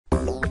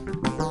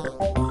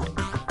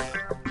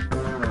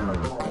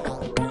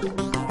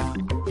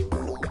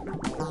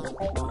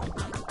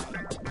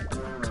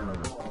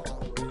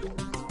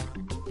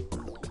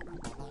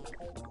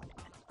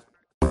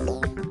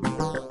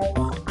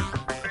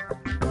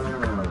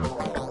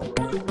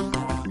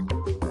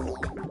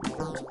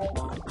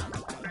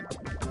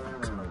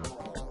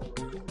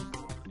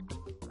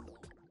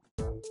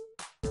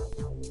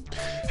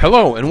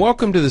Hello and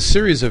welcome to the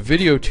series of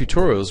video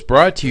tutorials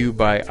brought to you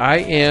by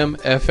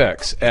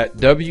IamFX at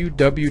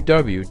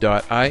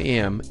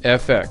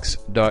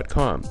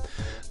www.IamFX.com.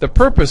 The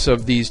purpose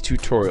of these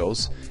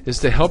tutorials is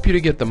to help you to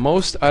get the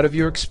most out of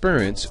your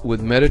experience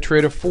with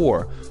Metatrader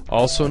 4,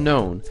 also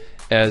known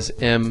as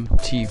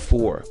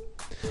MT4.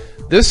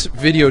 This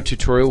video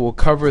tutorial will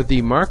cover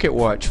the Market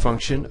Watch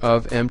function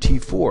of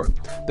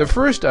MT4. The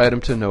first item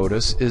to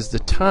notice is the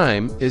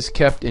time is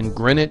kept in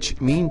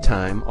Greenwich Mean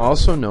Time,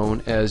 also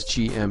known as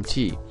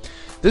GMT.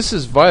 This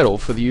is vital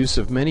for the use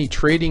of many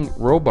trading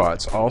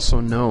robots, also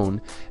known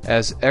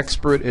as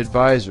expert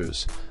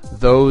advisors,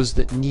 those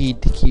that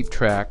need to keep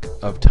track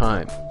of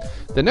time.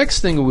 The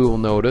next thing we will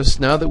notice,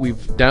 now that we've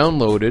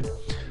downloaded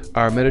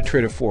our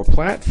Metatrader 4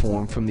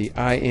 platform from the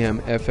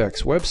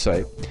IamFX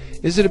website,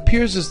 is it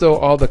appears as though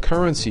all the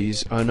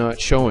currencies are not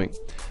showing.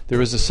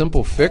 There is a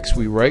simple fix.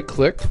 We right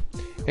click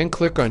and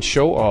click on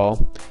show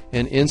all,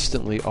 and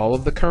instantly all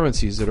of the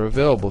currencies that are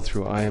available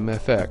through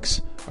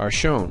IamFX are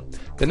shown.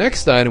 The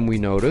next item we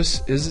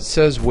notice is it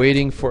says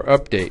waiting for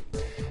update.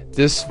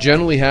 This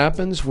generally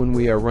happens when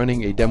we are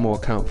running a demo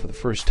account for the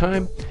first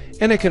time,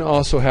 and it can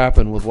also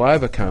happen with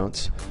live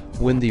accounts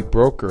when the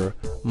broker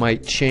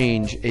might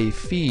change a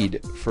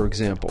feed, for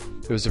example.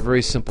 There's a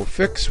very simple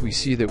fix. We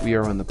see that we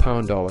are on the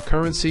pound dollar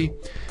currency.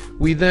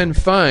 We then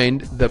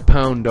find the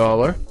pound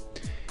dollar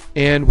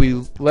and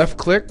we left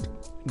click,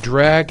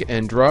 drag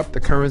and drop the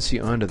currency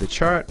onto the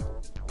chart,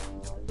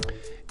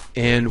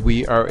 and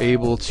we are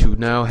able to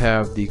now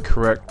have the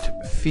correct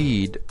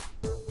feed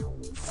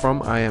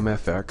from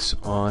IamFX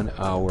on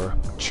our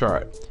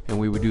chart. And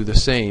we would do the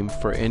same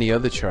for any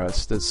other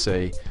charts that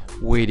say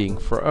waiting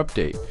for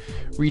update.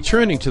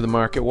 Returning to the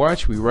Market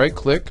Watch, we right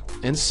click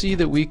and see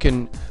that we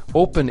can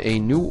open a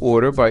new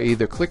order by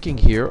either clicking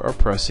here or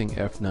pressing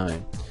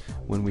F9.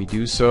 When we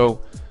do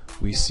so,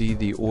 we see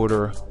the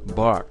order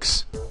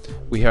box.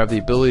 We have the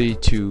ability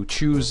to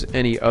choose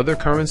any other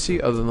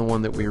currency other than the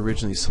one that we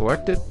originally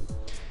selected,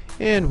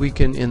 and we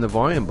can, in the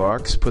volume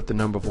box, put the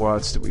number of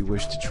lots that we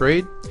wish to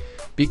trade.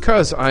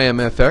 Because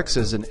IamFX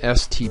is an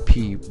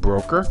STP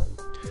broker,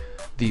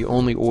 the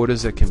only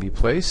orders that can be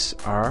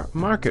placed are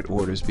market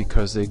orders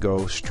because they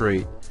go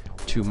straight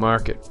to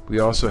market. We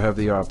also have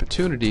the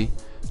opportunity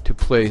to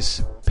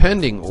place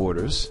pending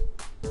orders,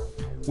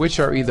 which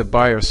are either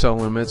buy or sell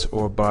limits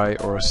or buy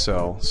or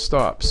sell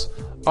stops.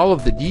 All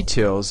of the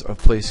details of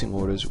placing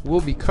orders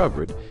will be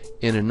covered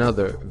in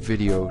another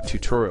video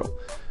tutorial.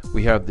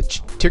 We have the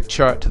tick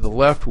chart to the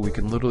left where we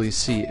can literally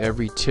see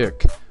every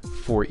tick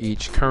for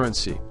each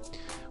currency.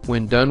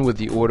 When done with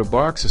the order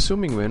box,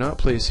 assuming we're not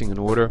placing an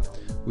order,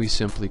 we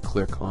simply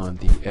click on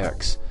the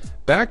X.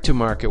 Back to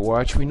Market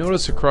Watch, we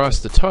notice across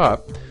the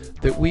top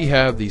that we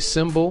have the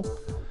symbol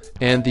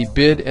and the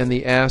bid and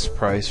the ask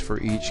price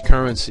for each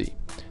currency.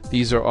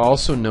 These are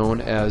also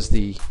known as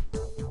the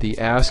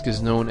ask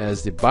is known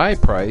as the buy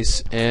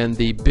price and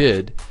the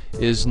bid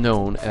is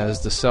known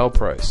as the sell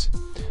price.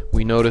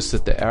 We notice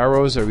that the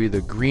arrows are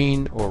either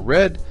green or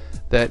red.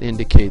 That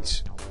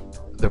indicates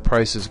the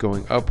price is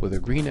going up with a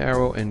green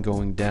arrow and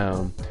going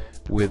down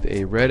with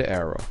a red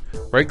arrow.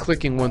 Right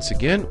clicking once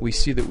again, we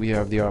see that we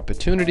have the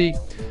opportunity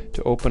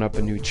to open up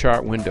a new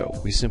chart window.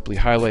 We simply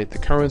highlight the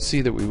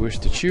currency that we wish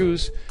to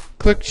choose,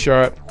 click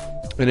chart,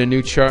 and a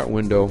new chart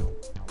window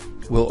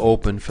will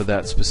open for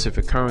that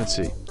specific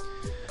currency.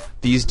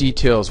 These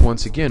details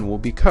once again will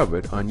be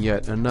covered on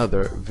yet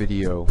another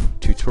video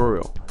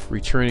tutorial.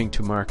 Returning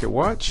to Market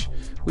Watch,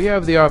 we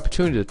have the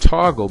opportunity to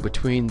toggle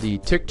between the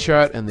tick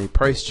chart and the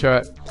price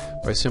chart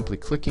by simply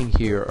clicking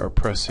here or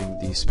pressing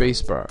the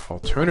spacebar.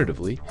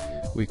 Alternatively,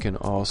 we can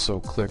also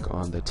click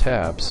on the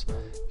tabs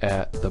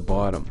at the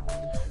bottom.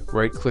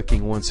 Right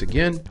clicking once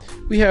again,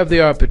 we have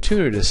the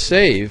opportunity to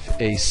save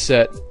a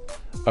set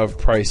of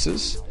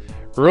prices.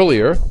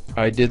 Earlier,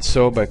 I did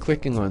so by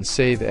clicking on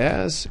Save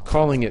As,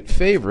 calling it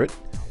Favorite,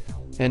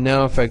 and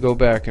now if I go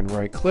back and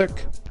right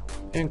click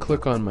and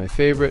click on my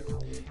favorite,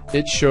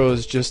 it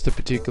shows just the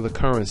particular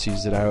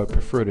currencies that I would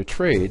prefer to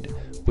trade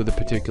with a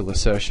particular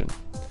session.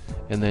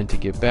 And then to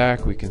get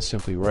back, we can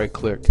simply right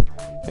click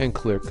and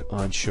click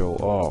on Show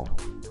All.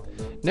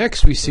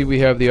 Next, we see we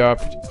have the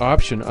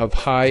option of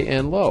high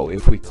and low.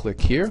 If we click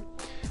here,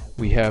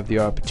 we have the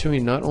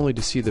opportunity not only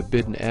to see the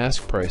bid and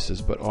ask prices,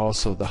 but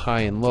also the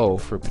high and low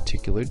for a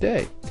particular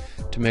day.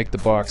 To make the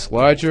box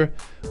larger,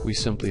 we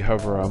simply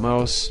hover our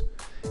mouse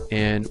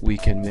and we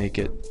can make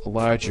it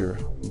larger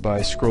by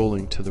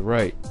scrolling to the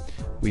right.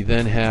 We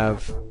then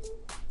have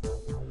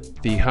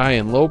the high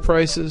and low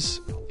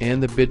prices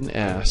and the bid and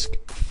ask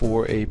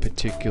for a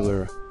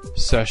particular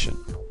session.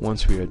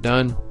 Once we are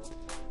done,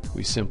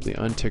 we simply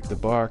untick the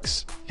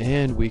box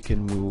and we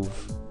can move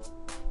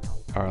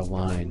our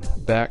line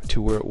back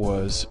to where it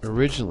was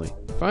originally.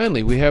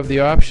 Finally, we have the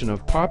option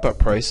of pop-up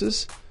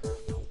prices.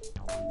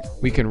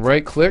 We can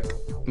right click,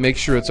 make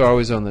sure it's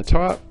always on the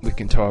top. We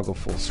can toggle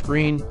full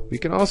screen. We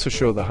can also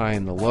show the high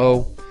and the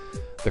low,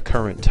 the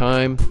current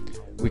time.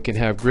 We can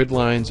have grid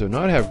lines or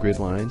not have grid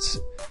lines.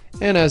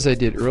 And as I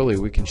did earlier,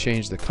 we can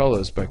change the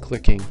colors by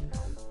clicking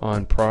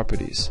on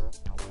properties.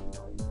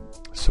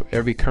 So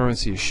every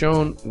currency is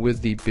shown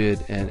with the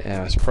bid and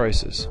ask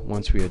prices.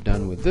 Once we are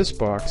done with this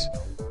box,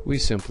 we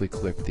simply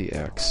click the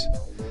X.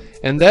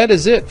 And that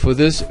is it for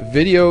this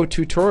video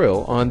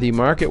tutorial on the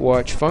Market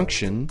Watch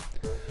function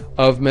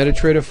of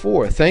Metatrader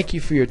 4. Thank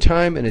you for your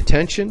time and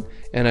attention,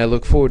 and I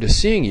look forward to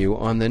seeing you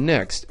on the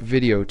next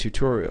video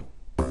tutorial.